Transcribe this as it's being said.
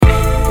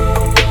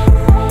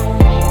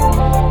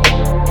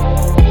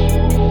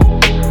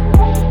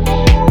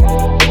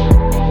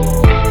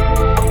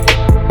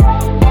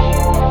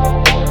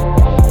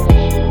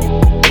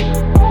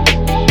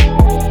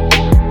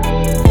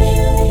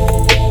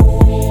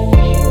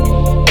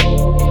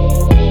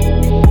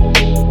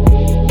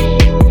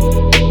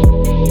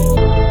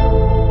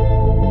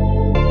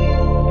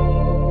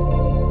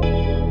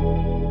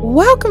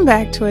Welcome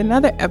back to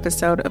another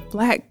episode of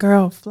Black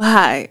Girl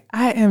Fly.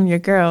 I am your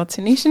girl,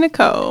 Tanisha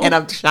Nicole. And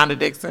I'm Tashonda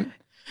Dixon.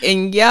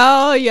 And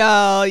y'all.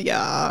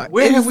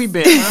 Where have we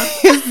been, huh?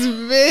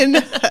 It's been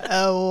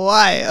a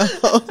while.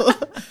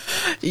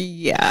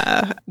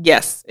 Yeah.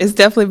 Yes, it's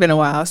definitely been a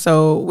while.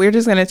 So we're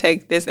just going to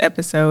take this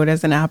episode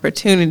as an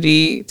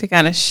opportunity to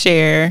kind of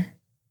share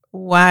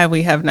why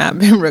we have not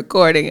been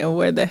recording and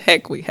where the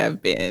heck we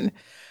have been.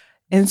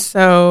 And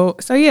so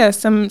yeah,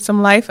 some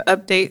life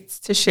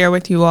updates to share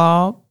with you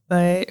all.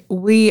 But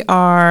we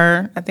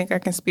are, I think I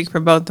can speak for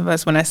both of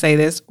us when I say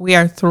this, we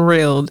are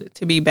thrilled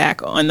to be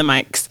back on the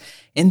mics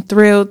and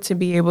thrilled to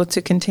be able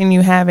to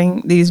continue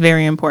having these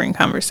very important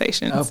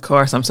conversations. Of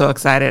course, I'm so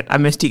excited. I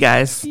missed you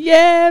guys.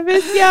 Yeah,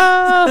 miss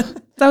y'all.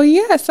 So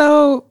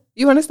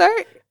you want to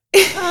start?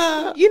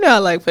 You know I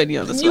like putting you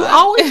on the spot. You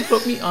always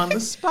put me on the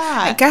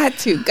spot. Got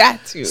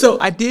to. So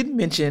I did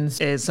mention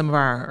in some of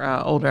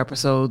our older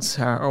episodes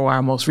or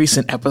our most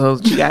recent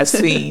episodes you guys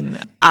seen,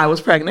 I was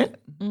pregnant.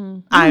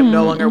 I am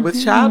no longer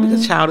with Child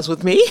because Child is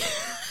with me.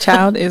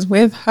 Child is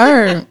with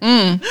her.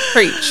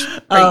 Preach.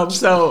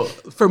 So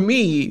for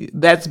me,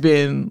 that's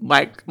been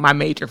like my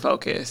major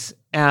focus.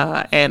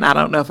 And I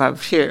don't know if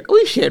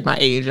we've shared my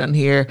age on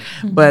here,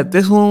 but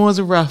this one was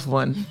a rough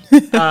one.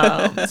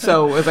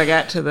 So as I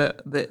got to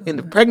the end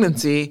of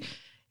pregnancy,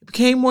 it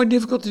became more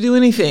difficult to do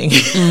anything.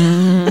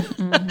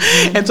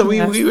 And so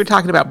we were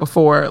talking about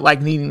before,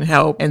 like needing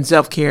help and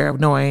self-care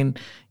of knowing,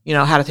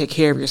 how to take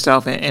care of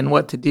yourself and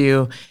what to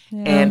do.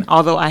 Yeah. And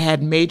although I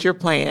had major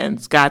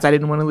plans, guys, I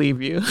didn't want to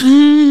leave you.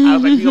 I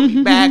was like, we're going to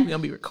be back. We're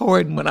going to be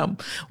recording when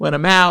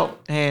I'm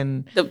out.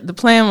 And the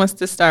plan was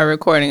to start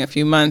recording a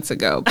few months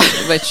ago, but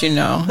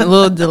a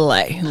little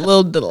delay.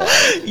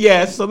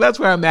 Yeah, so that's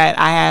where I'm at.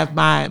 I have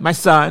my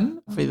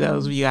son, for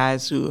those of you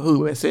guys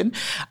who listen.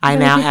 I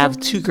now have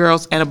 2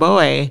 girls and a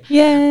boy.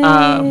 Yay.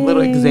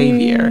 Little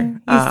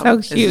Xavier. He's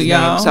so cute,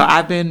 y'all. So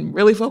I've been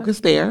really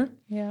focused there.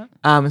 Yeah.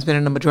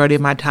 Spending the majority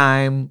of my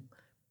time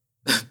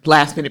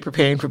last minute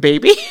preparing for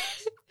baby.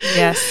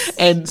 Yes.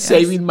 And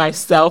saving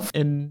myself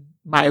and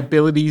my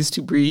abilities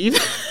to breathe.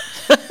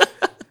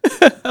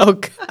 Oh,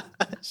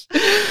 gosh.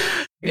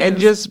 And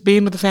just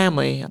being with the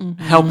family,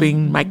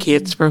 helping my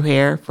kids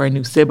prepare for a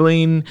new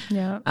sibling,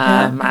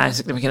 my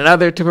significant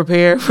other to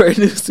prepare for a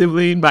new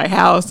sibling, my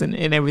house, and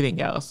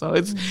everything else. So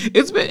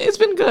it's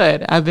been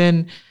good. I've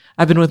been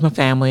with my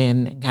family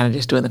and kind of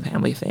just doing the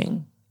family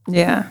thing.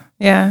 Yeah,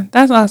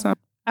 that's awesome.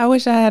 I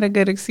wish I had a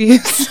good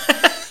excuse.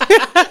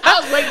 I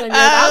was waiting on you.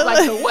 I was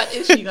like, so what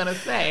is she going to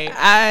say?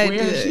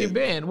 Where has she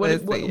been?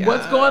 What's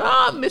going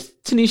on, Miss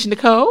Tanisha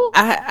Nicole?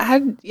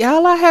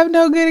 I have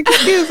no good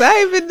excuse. I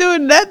ain't been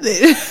doing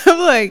nothing.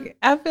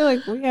 I feel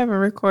like we haven't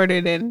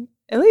recorded in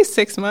at least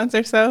 6 months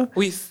or so.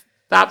 We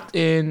stopped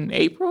in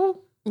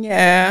April?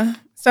 Yeah.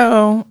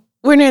 So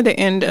we're near the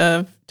end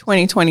of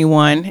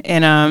 2021,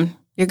 and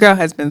your girl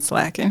has been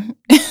slacking.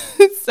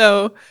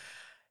 So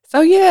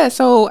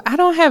I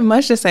don't have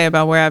much to say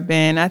about where I've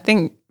been. I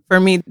think for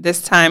me,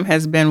 this time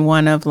has been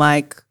one of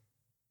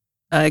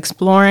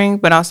exploring,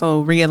 but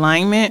also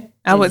realignment,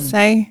 I would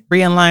say.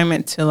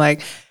 Realignment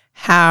to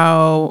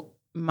how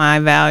my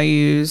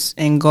values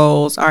and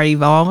goals are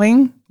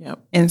evolving. Yep.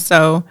 And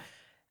so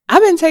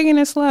I've been taking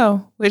it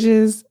slow, which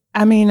is,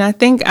 I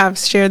think I've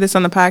shared this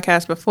on the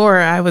podcast before.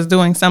 I was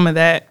doing some of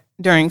that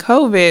during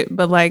COVID,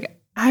 but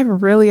I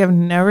really have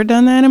never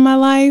done that in my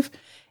life.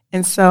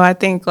 And so I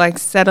think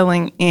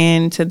settling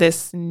into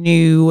this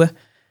new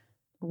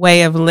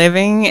way of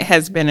living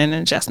has been an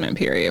adjustment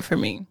period for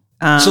me.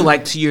 So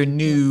to your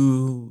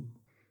new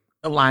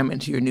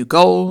alignment to your new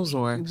goals,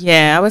 or?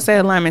 Yeah, I would say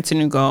alignment to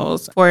new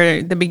goals.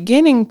 For the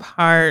beginning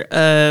part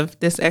of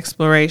this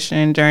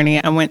exploration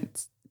journey, I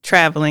went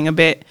traveling a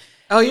bit.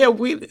 Oh, yeah,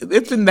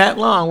 it's been that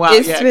long. Wow,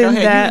 it's been go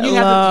ahead. That you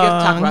long.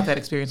 Have to talk about that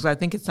experience. I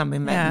think it's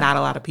something that not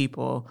a lot of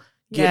people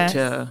get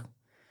to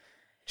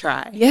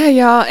try. Yeah,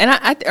 y'all. And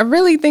I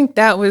really think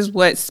that was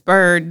what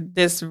spurred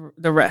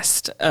the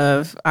rest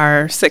of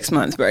our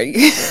 6-month break.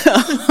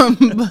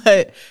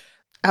 But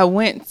I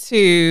went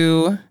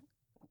to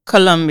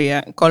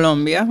Colombia,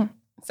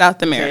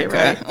 South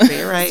America.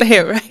 Say it right. Say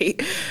it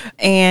right.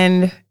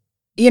 And,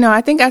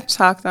 I think I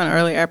talked on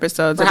earlier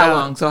episodes about how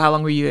long? So how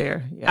long were you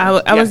there?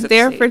 Yeah, I was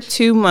there for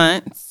 2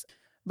 months,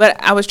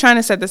 but I was trying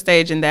to set the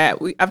stage in that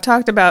I've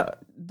talked about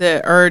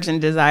the urge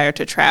and desire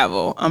to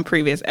travel on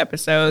previous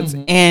episodes.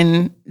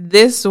 And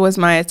this was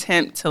my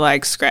attempt to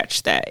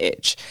scratch that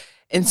itch.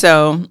 And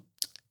so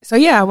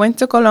yeah, I went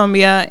to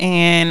Colombia,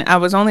 and I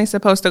was only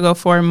supposed to go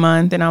for a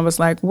month, and I was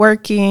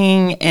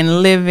working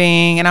and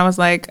living, and I was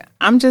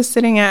I'm just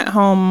sitting at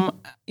home,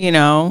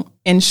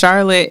 in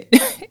Charlotte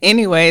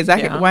anyways.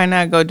 Why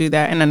not go do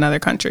that in another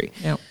country?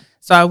 Yep.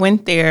 So I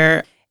went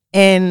there.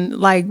 And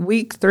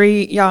week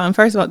 3, y'all, and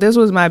first of all, this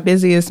was my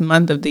busiest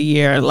month of the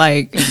year.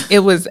 It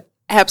was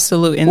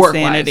absolute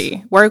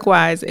insanity.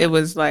 Work-wise, it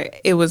was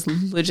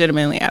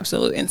legitimately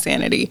absolute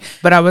insanity.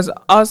 But I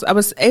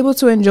was able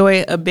to enjoy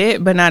it a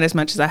bit, but not as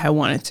much as I had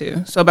wanted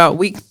to. So about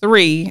week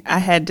 3, I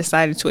had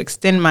decided to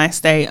extend my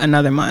stay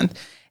another month.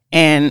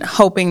 and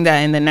hoping that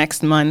in the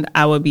next month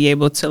I would be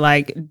able to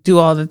like do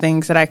all the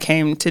things that I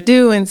came to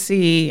do and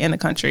see in the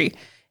country.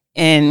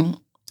 And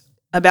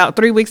about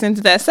 3 weeks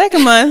into that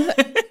second month,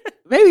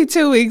 maybe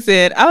 2 weeks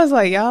in, I was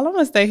like, y'all, I'm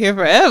gonna stay here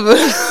forever.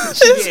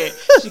 She did.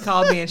 She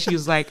called me and she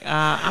was like,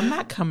 I'm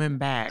not coming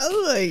back. I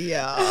was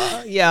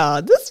like,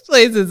 y'all, this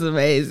place is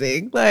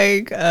amazing.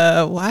 Like,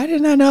 why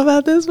didn't I know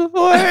about this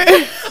before?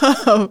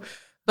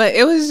 But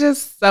it was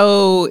just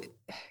so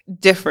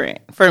different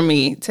for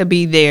me to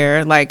be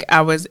there. Like,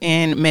 I was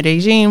in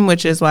Medellin,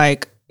 which is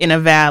like in a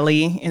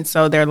valley, and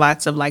so there are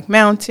lots of like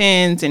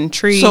mountains and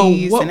trees. So what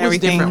and was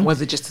everything. different?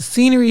 Was it just the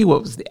scenery?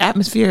 What was the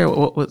atmosphere?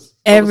 What was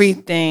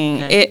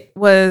everything? Okay. It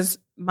was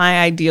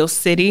my ideal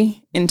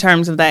city in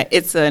terms of that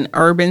it's an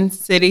urban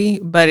city,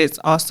 but it's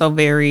also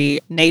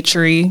very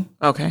naturey.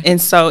 Okay. And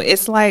so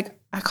it's like,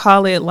 I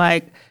call it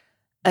like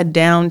a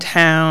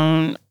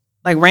downtown,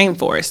 like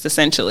rainforest,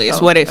 essentially.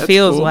 It's what it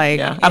feels cool. like.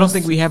 Yeah. I don't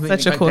think we have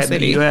such anything a cool like that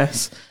city. in the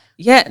U.S.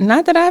 Yeah,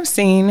 not that I've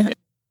seen.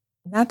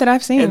 Not that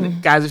I've seen.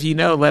 And guys, if you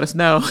know, let us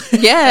know.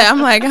 Yeah,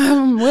 I'm like,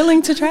 I'm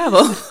willing to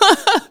travel.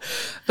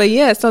 But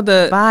yeah, so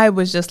the vibe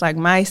was just like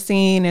my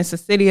scene. It's a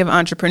city of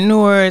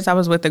entrepreneurs. I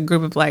was with a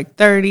group of like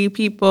 30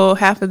 people.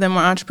 Half of them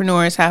were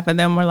entrepreneurs. Half of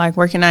them were like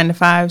working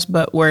 9-to-5s,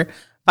 but were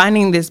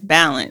finding this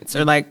balance,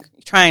 or like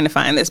trying to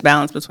find this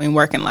balance between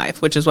work and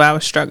life, which is what I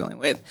was struggling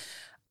with.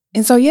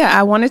 And so, yeah,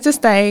 I wanted to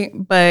stay,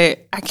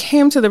 but I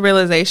came to the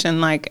realization,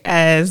 like,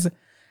 as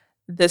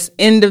this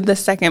end of the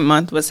second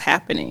month was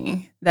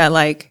happening, that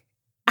like,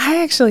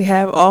 I actually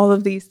have all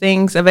of these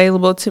things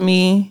available to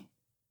me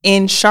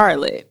in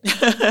Charlotte.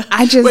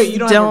 I just Wait, you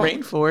don't have a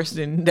rainforest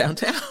in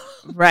downtown?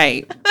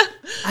 Right.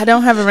 I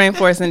don't have a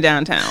rainforest in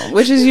downtown,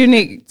 which is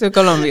unique to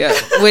Colombia,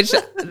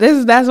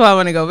 that's why I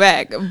want to go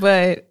back.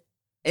 But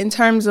in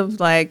terms of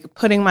like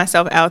putting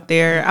myself out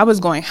there, I was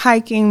going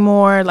hiking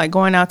more, like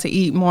going out to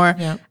eat more.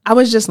 Yeah. I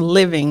was just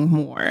living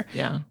more.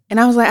 Yeah. And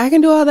I was like, I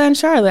can do all that in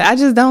Charlotte. I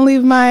just don't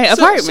leave my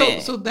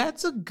apartment. So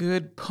that's a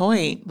good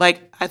point.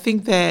 Like, I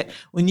think that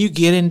when you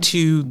get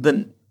into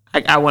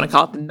I want to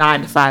call it the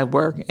 9-to-5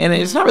 work, and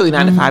it's not really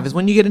 9-to-5, is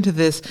when you get into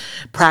this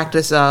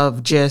practice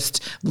of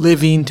just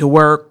living to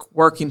work,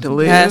 working to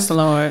live. Yes,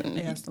 Lord.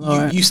 Yes,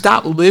 Lord. You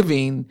stop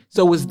living.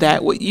 So was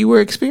that what you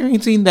were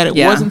experiencing? That it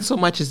wasn't so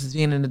much as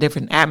being in a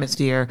different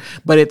atmosphere,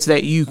 but it's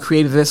that you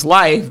created this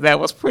life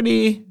that was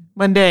pretty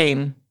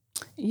mundane.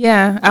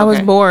 Yeah, I was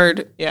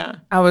bored. Yeah.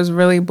 I was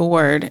really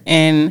bored,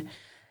 and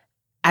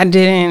I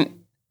didn't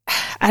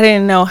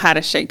know how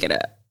to shake it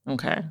up.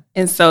 Okay.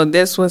 And so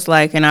this was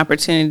like an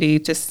opportunity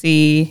to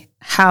see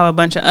how a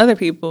bunch of other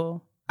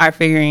people are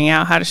figuring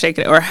out how to shake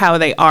it, or how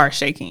they are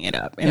shaking it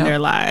up in their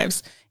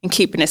lives and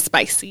keeping it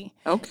spicy.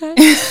 Okay.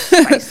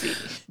 Spicy.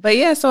 But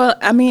yeah, so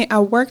I mean, I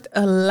worked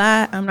a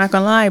lot, I'm not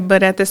gonna lie,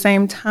 but at the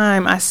same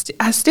time, I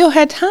still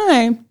had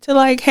time to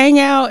like hang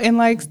out and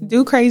like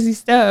do crazy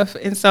stuff.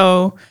 And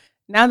so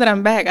now that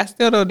I'm back, I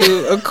still don't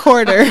do a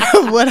quarter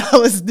of what I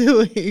was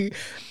doing,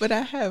 but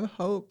I have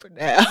hope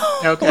now.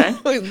 Okay.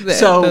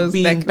 So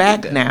being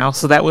back now,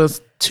 so that was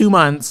 2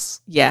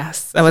 months.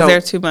 Yes, I was there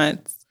 2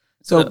 months.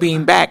 So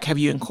being back, have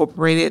you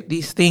incorporated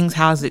these things?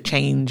 How has it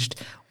changed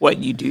what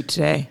you do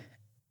today?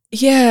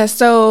 Yeah,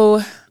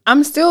 so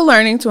I'm still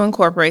learning to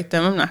incorporate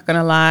them, I'm not going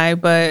to lie,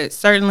 but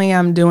certainly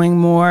I'm doing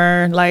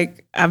more.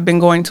 Like, I've been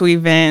going to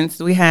events.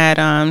 We had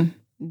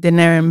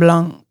Dîner en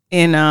Blanc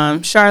in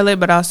Charlotte,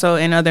 but also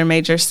in other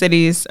major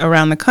cities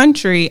around the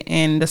country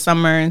in the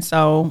summer. And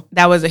so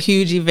that was a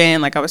huge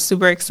event. Like, I was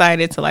super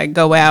excited to like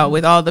go out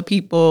with all the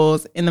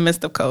peoples in the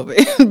midst of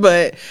COVID,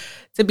 but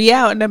to be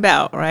out and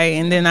about, right?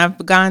 And then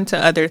I've gone to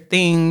other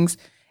things,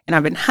 and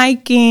I've been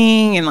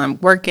hiking, and I'm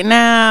working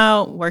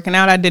out. Working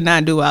out, I did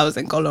not do while I was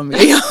in Colombia.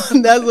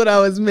 That's what I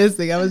was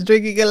missing. I was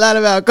drinking a lot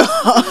of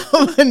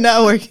alcohol, but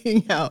not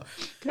working out.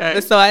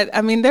 Okay. So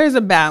I mean, there's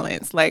a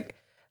balance. Like,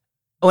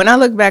 when I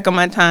look back on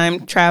my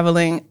time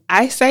traveling,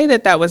 I say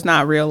that was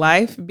not real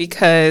life,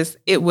 because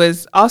it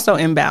was also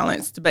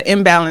imbalanced, but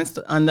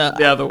imbalanced on the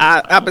other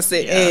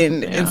opposite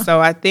end. Yeah. And so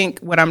I think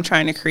what I'm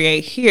trying to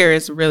create here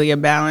is really a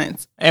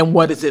balance. And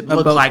what does it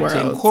look like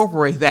to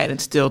incorporate that and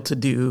still to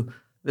do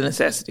the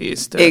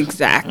necessities?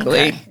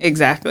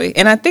 Exactly.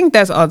 And I think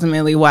that's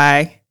ultimately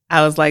why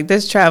I was like,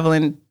 this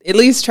traveling, at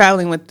least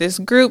traveling with this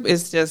group,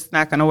 is just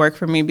not going to work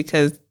for me,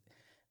 because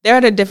they're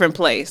at a different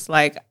place.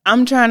 Like,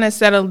 I'm trying to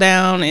settle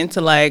down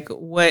into like,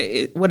 what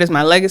is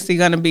my legacy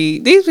going to be?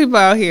 These people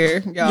out here,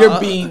 y'all. You're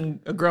being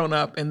a grown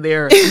up, and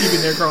they're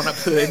leaving their grown up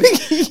hood.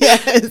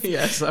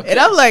 Yes. Okay. And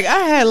I'm like, I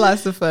had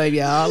lots of fun,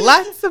 y'all.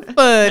 Lots of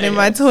fun in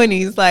my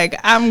 20s. Like,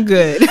 I'm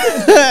good.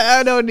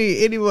 I don't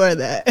need any more of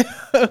that.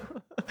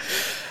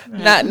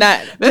 Not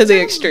to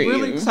the extreme.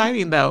 Really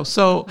exciting though.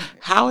 So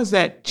how has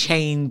that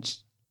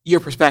changed your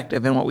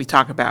perspective and what we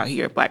talk about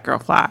here at Black Girl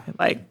Fly?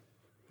 Like,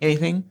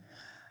 anything?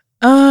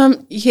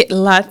 Yeah,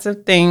 lots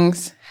of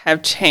things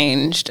have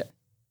changed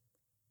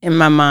in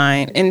my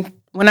mind. And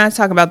when I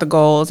talk about the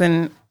goals,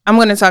 and I'm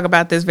going to talk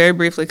about this very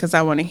briefly because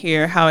I want to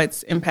hear how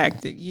it's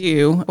impacted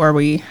you or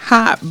we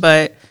hop.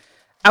 But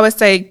I would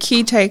say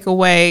key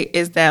takeaway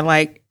is that,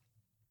 like,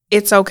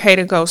 it's okay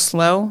to go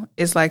slow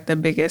is like the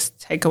biggest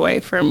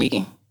takeaway for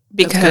me,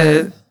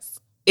 because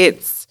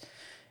it's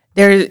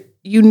there.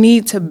 You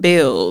need to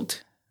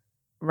build,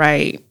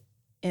 right?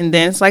 And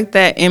then it's like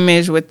that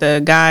image with the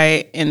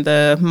guy in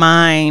the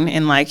mine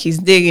and like he's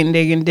digging,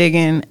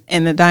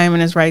 and the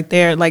diamond is right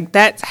there. Like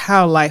that's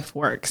how life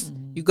works.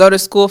 Mm-hmm. You go to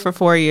school for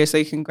 4 years so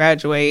you can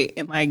graduate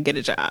and like get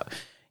a job.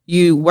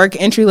 You work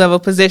entry-level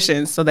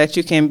positions so that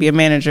you can be a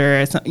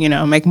manager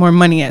or, make more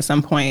money at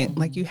some point.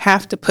 Like you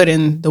have to put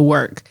in the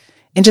work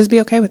and just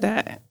be okay with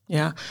that.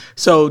 Yeah.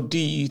 So do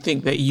you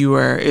think that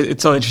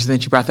it's so interesting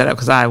that you brought that up,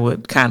 because I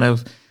would kind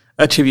of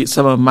attribute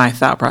some of my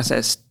thought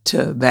process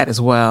to that as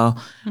well.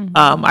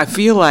 Mm-hmm. I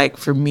feel like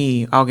for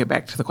me, I'll get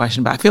back to the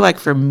question, but I feel like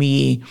for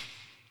me,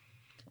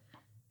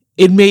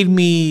 it made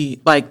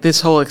me like this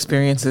whole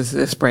experience,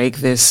 this break,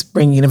 this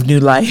bringing of new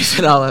life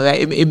and all of that.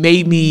 It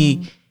made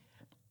me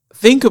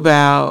think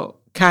about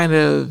kind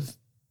of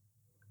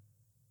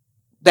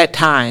that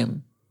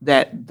time,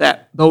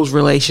 that those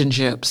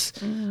relationships.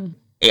 Mm.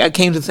 I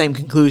came to the same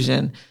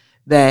conclusion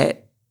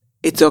that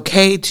it's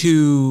okay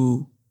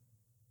to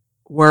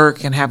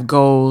work and have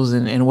goals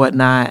and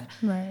whatnot.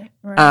 Right.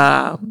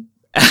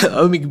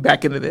 Let me get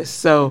back into this.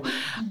 So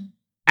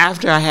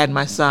after I had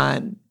my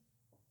son,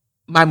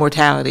 my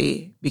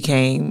mortality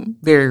became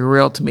very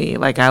real to me.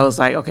 Like I was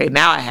like, okay,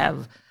 now I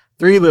have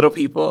 3 little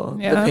people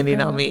depending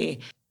on me.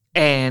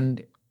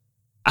 And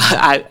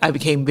I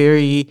became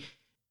very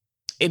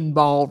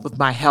involved with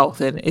my health,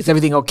 and is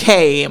everything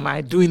okay? Am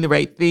I doing the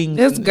right thing?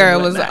 This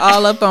girl was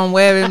all up on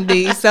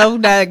WebMD,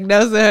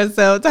 self-diagnosing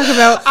herself, talking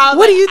about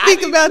what do you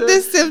think about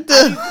this symptom?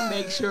 I need to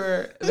make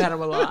sure that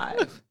I'm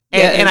alive.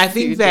 And I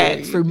think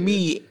that for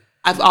me,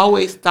 I've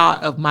always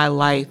thought of my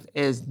life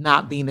as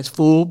not being as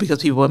full,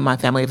 because people in my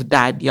family have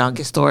died young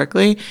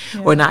historically,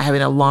 or not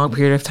having a long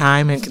period of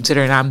time. And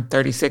considering I'm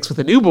 36 with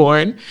a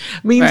newborn,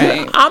 means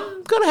that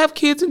I'm going to have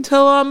kids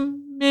until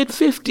I'm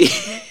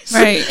mid-50s.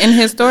 Right. And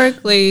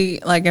historically,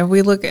 like if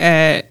we look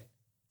at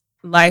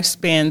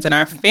lifespans in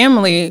our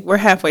family, we're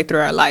halfway through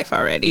our life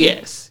already.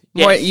 Yes.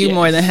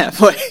 More than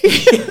halfway.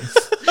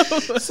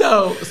 Yes.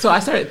 So I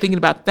started thinking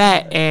about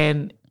that,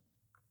 and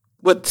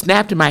what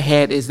snapped in my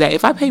head is that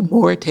if I pay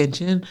more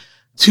attention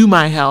to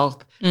my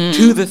health,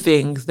 to the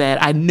things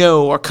that I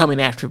know are coming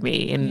after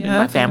me in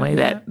my family,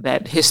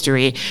 that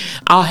history,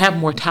 I'll have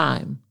more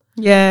time.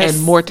 Yes.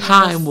 And more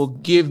time will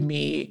give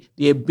me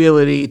the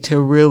ability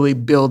to really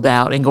build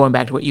out, and going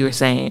back to what you were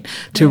saying,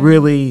 to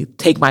really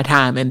take my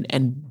time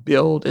and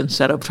build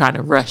instead of trying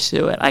to rush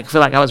through it. I feel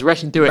like I was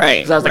rushing through it. Right.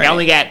 Because I was like, I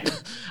only got,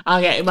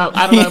 in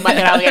my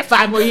head, I only got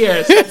 5 more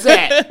years. That's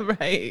it.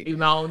 Right. Even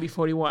though I'll only be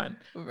 41.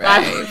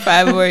 Right.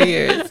 5 more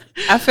years.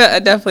 I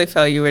definitely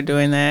felt you were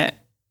doing that.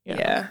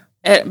 Yeah.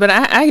 But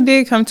I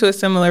did come to a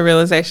similar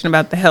realization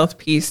about the health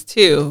piece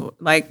too.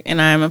 Like,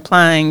 and I'm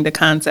applying the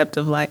concept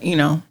of like,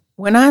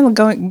 when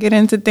I get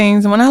into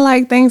things, when I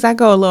like things, I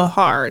go a little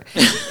hard.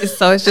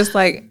 So it's just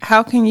like,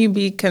 how can you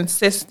be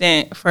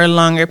consistent for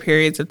longer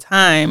periods of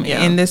time?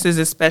 Yeah. And this is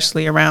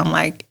especially around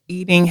like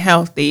eating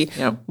healthy,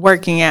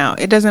 working out.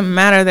 It doesn't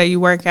matter that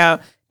you work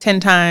out 10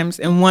 times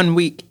in 1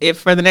 week if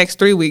for the next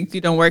 3 weeks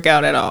you don't work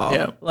out at all.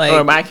 Yeah.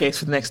 Or in my case,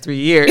 for the next 3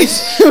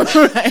 years.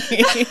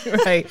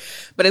 Right.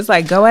 But it's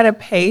like, go at a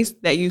pace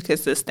that you could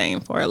sustain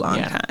for a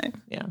long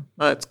time. Yeah.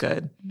 Well, that's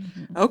good.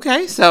 Mm-hmm.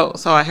 Okay. So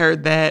I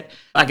heard that,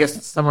 I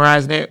guess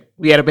summarizing it,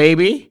 we had a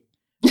baby.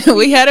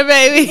 We had a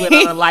baby. We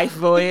went on a life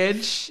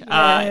voyage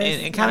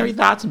and kind of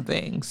rethought some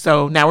things.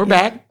 So now we're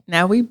back.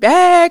 Now we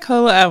back.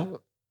 Hold on.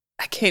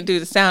 I can't do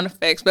the sound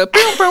effects, but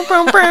boom, boom,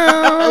 boom, boom. Is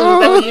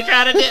that what you're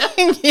trying to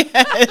do?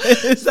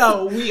 Yes.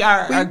 So we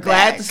are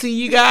glad to see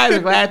you guys.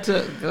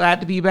 We're glad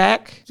to be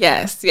back.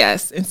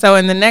 Yes. And so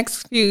in the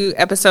next few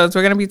episodes,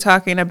 we're going to be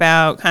talking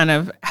about kind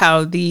of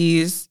how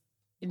these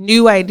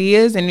new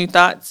ideas and new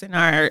thoughts in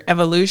our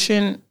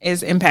evolution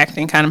is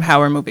impacting kind of how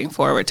we're moving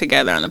forward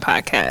together on the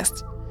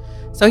podcast.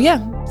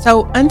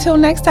 So until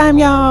next time,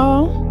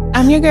 y'all,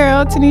 I'm your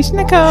girl, Tanisha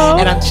Nicole.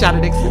 And I'm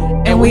Shana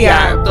Dixon. And we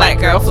are Black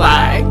Girl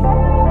Fly.